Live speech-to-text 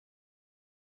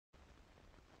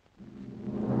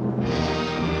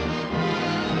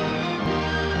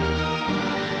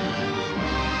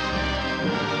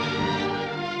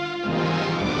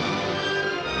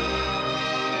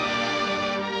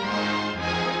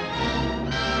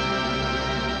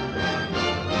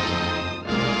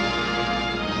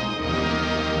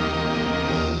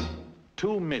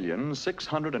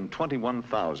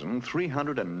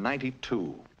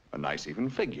1,621,392. A nice even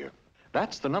figure.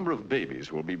 That's the number of babies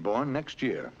who will be born next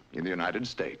year in the United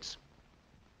States.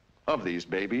 Of these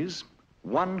babies,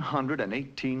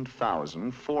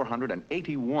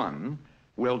 118,481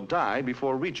 will die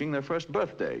before reaching their first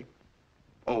birthday.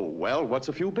 Oh, well, what's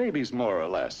a few babies, more or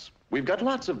less? We've got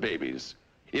lots of babies.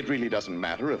 It really doesn't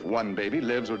matter if one baby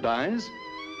lives or dies,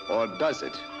 or does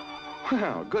it?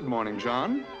 Well, good morning,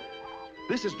 John.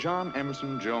 This is John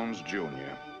Emerson Jones,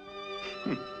 Jr.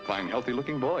 Fine,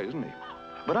 healthy-looking boy, isn't he?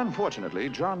 But unfortunately,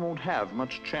 John won't have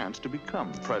much chance to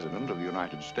become President of the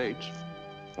United States.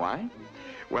 Why?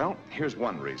 Well, here's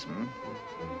one reason.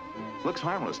 Looks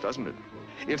harmless, doesn't it?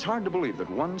 It's hard to believe that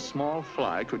one small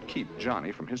fly could keep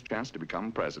Johnny from his chance to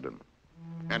become president.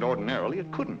 And ordinarily,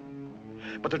 it couldn't.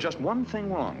 But there's just one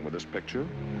thing wrong with this picture.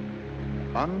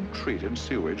 Untreated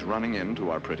sewage running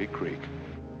into our pretty creek.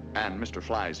 And Mr.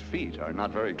 Fly's feet are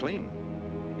not very clean.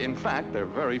 In fact, they're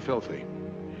very filthy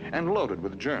and loaded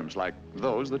with germs like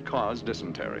those that cause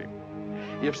dysentery.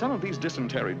 If some of these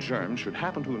dysentery germs should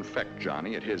happen to infect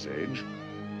Johnny at his age,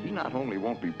 he not only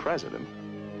won't be president,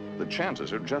 the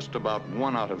chances are just about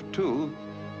 1 out of 2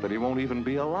 that he won't even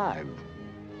be alive.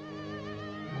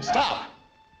 Stop!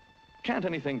 Can't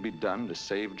anything be done to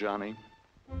save Johnny?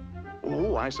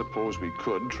 Oh, I suppose we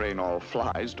could train all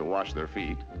flies to wash their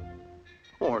feet.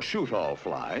 Or shoot all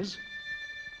flies.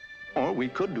 Or we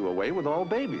could do away with all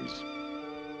babies.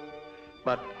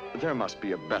 But there must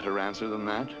be a better answer than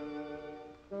that.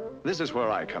 This is where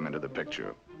I come into the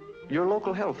picture. Your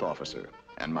local health officer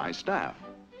and my staff.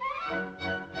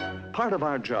 Part of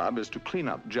our job is to clean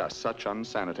up just such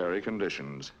unsanitary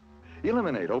conditions,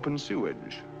 eliminate open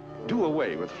sewage, do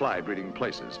away with fly-breeding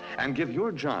places, and give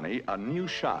your Johnny a new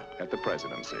shot at the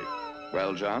presidency.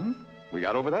 Well, John, we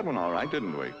got over that one all right,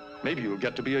 didn't we? Maybe you'll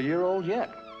get to be a year old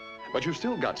yet. But you've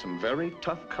still got some very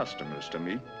tough customers to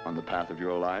meet on the path of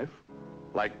your life,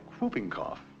 like whooping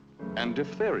cough and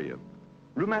diphtheria,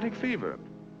 rheumatic fever,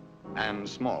 and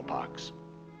smallpox.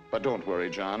 But don't worry,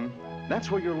 John.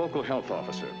 That's where your local health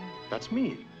officer, that's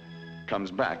me,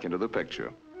 comes back into the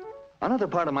picture. Another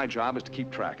part of my job is to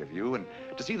keep track of you and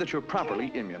to see that you're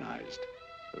properly immunized.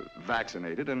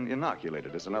 Vaccinated and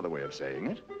inoculated is another way of saying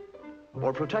it.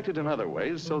 Or protected in other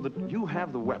ways so that you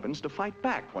have the weapons to fight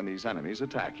back when these enemies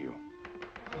attack you.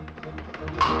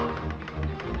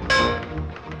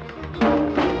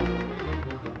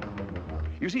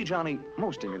 You see, Johnny,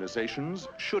 most immunizations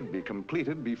should be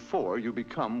completed before you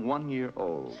become 1 year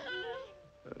old.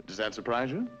 Does that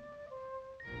surprise you?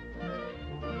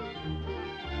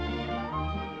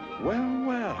 Well,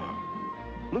 well.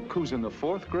 Look who's in the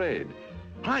 4th grade.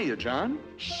 Hiya, John.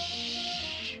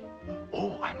 Shh.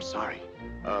 Oh, I'm sorry.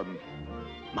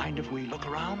 Mind if we look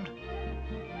around?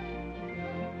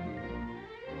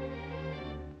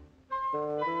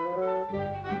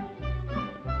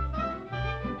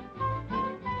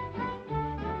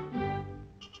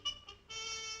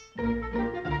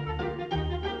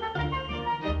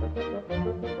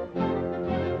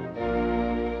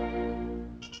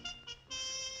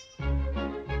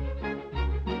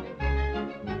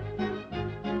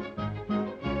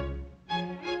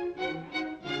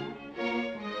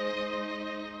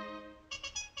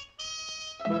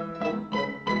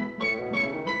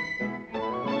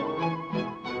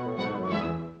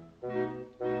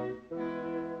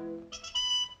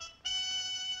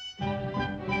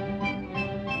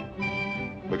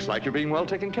 Looks like you're being well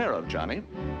taken care of, Johnny.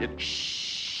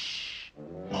 Shh.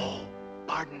 Oh,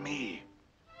 pardon me.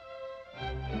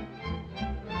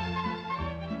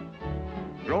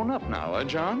 Grown up now,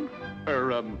 John?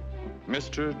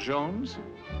 Mr. Jones?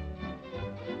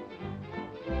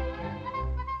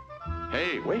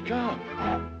 Hey, wake up.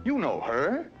 You know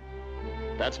her.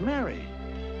 That's Mary.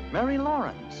 Mary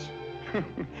Lawrence.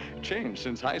 Changed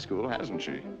since high school, hasn't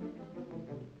she?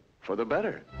 For the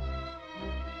better.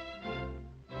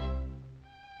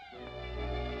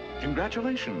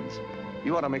 Congratulations.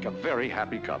 You ought to make a very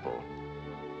happy couple.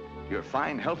 You're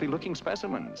fine, healthy-looking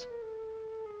specimens.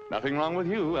 Nothing wrong with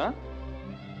you, huh?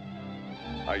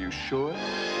 Are you sure?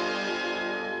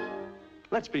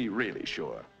 Let's be really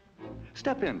sure.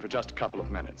 Step in for just a couple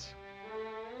of minutes.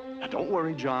 Now, don't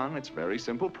worry, John. It's a very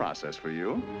simple process for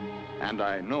you. And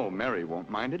I know Mary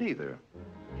won't mind it either.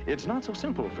 It's not so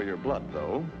simple for your blood,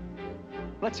 though.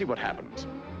 Let's see what happens.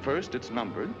 First, it's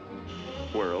numbered,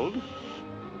 whirled,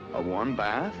 a warm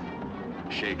bath,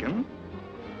 shaken,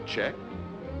 checked,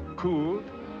 cooled,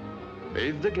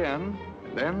 bathed again,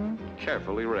 and then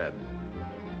carefully read.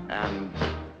 And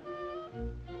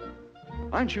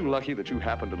aren't you lucky that you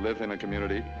happen to live in a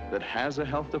community that has a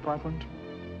health department?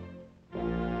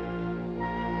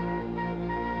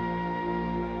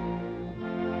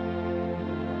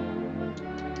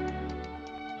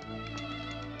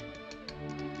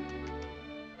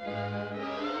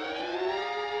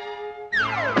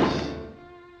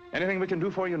 Anything we can do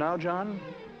for you now, John?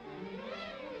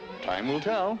 Time will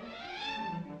tell.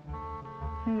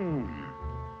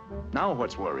 Now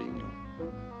what's worrying you?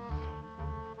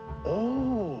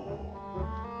 Oh.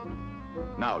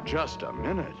 Now, just a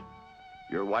minute.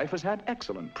 Your wife has had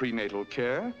excellent prenatal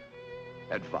care,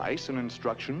 advice and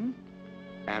instruction,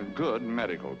 and good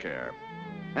medical care.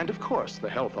 And of course, the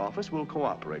health office will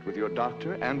cooperate with your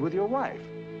doctor and with your wife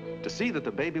to see that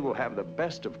the baby will have the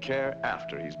best of care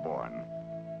after he's born.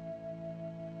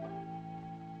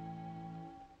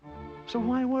 So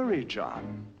why worry,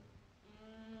 John?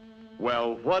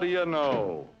 Well, what do you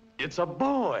know? It's a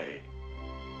boy.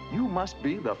 You must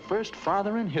be the first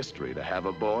father in history to have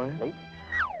a boy.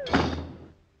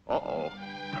 Uh-oh.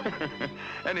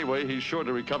 Anyway, he's sure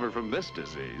to recover from this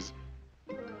disease.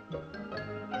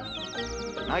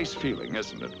 Nice feeling,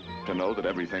 isn't it? To know that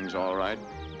everything's all right.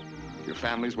 Your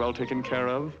family's well taken care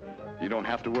of. You don't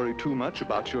have to worry too much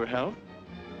about your health.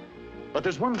 But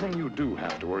there's one thing you do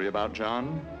have to worry about,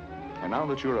 John. And now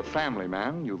that you're a family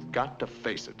man, you've got to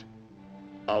face it.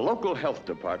 A local health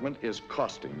department is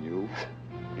costing you.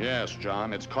 Yes,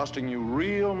 John, it's costing you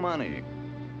real money.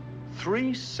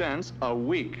 3 cents a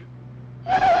week.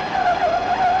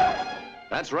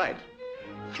 That's right.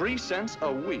 3 cents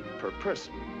a week per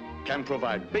person can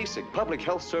provide basic public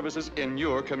health services in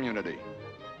your community.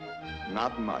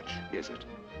 Not much, is it?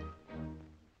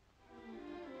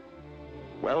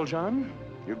 Well, John,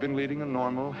 you've been leading a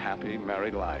normal, happy,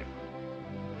 married life.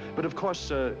 But of course,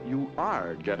 you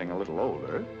are getting a little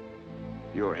older.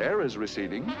 Your hair is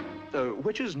receding,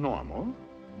 which is normal.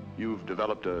 You've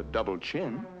developed a double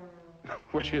chin,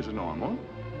 which is normal.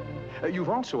 You've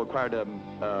also acquired a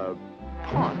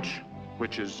paunch,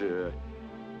 which is a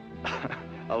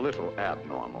little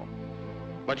abnormal.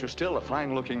 But you're still a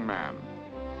fine-looking man,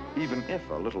 even if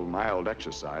a little mild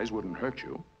exercise wouldn't hurt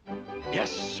you.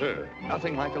 Yes, sir.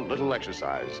 Nothing like a little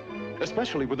exercise,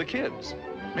 especially with the kids.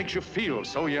 Makes you feel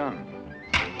so young.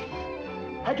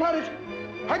 I got it!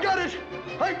 I got it!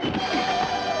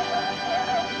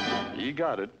 He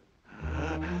got it.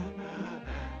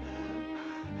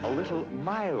 A little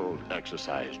mild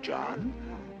exercise, John.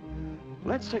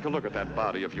 Let's take a look at that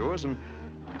body of yours, and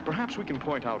perhaps we can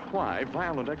point out why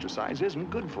violent exercise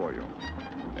isn't good for you.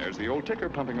 There's the old ticker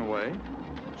pumping away.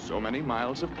 So many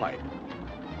miles of pipe.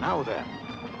 Now then,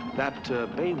 that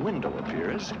bay window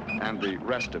appears, and the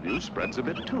rest of you spreads a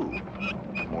bit too.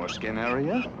 More skin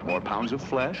area, more pounds of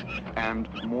flesh, and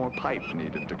more pipe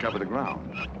needed to cover the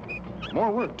ground.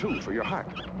 More work, too, for your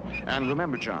heart. And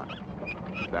remember, John,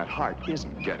 that heart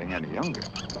isn't getting any younger.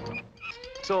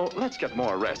 So let's get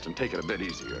more rest and take it a bit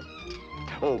easier.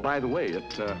 Oh, by the way,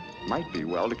 it might be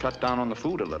well to cut down on the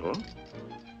food a little.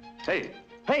 Hey!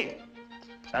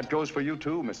 That goes for you,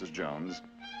 too, Mrs. Jones.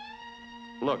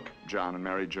 Look, John and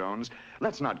Mary Jones,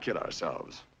 let's not kid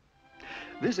ourselves.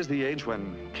 This is the age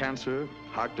when cancer,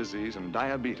 heart disease, and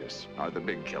diabetes are the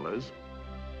big killers.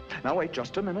 Now, wait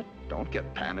just a minute. Don't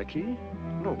get panicky.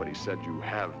 Nobody said you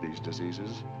have these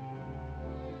diseases.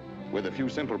 With a few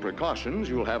simple precautions,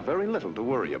 you'll have very little to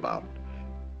worry about.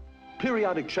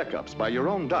 Periodic checkups by your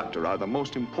own doctor are the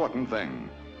most important thing.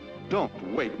 Don't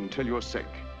wait until you're sick.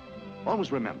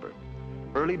 Always remember,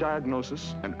 early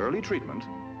diagnosis and early treatment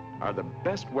are the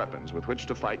best weapons with which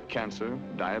to fight cancer,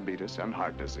 diabetes, and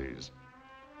heart disease.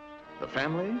 The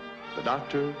family, the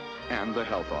doctor, and the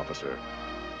health officer.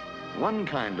 One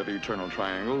kind of eternal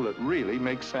triangle that really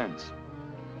makes sense.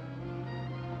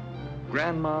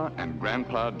 Grandma and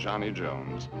Grandpa Johnny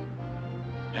Jones.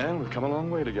 And we've come a long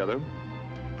way together.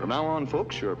 From now on,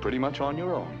 folks, you're pretty much on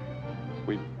your own.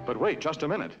 But wait, just a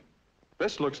minute.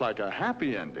 This looks like a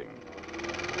happy ending.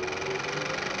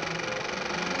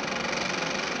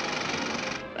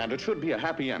 And it should be a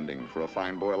happy ending for a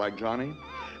fine boy like Johnny.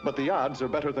 But the odds are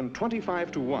better than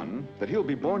 25 to 1 that he'll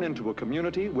be born into a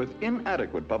community with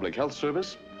inadequate public health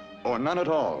service or none at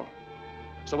all.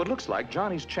 So it looks like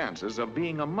Johnny's chances of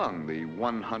being among the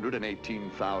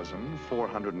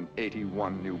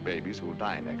 118,481 new babies who'll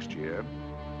die next year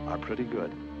are pretty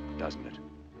good, doesn't it?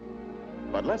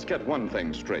 But let's get one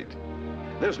thing straight.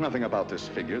 There's nothing about this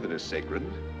figure that is sacred.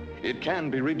 It can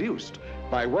be reduced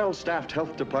by well-staffed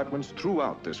health departments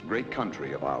throughout this great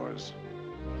country of ours.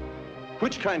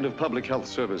 Which kind of public health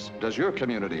service does your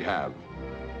community have?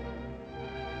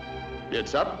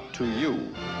 It's up to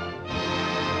you.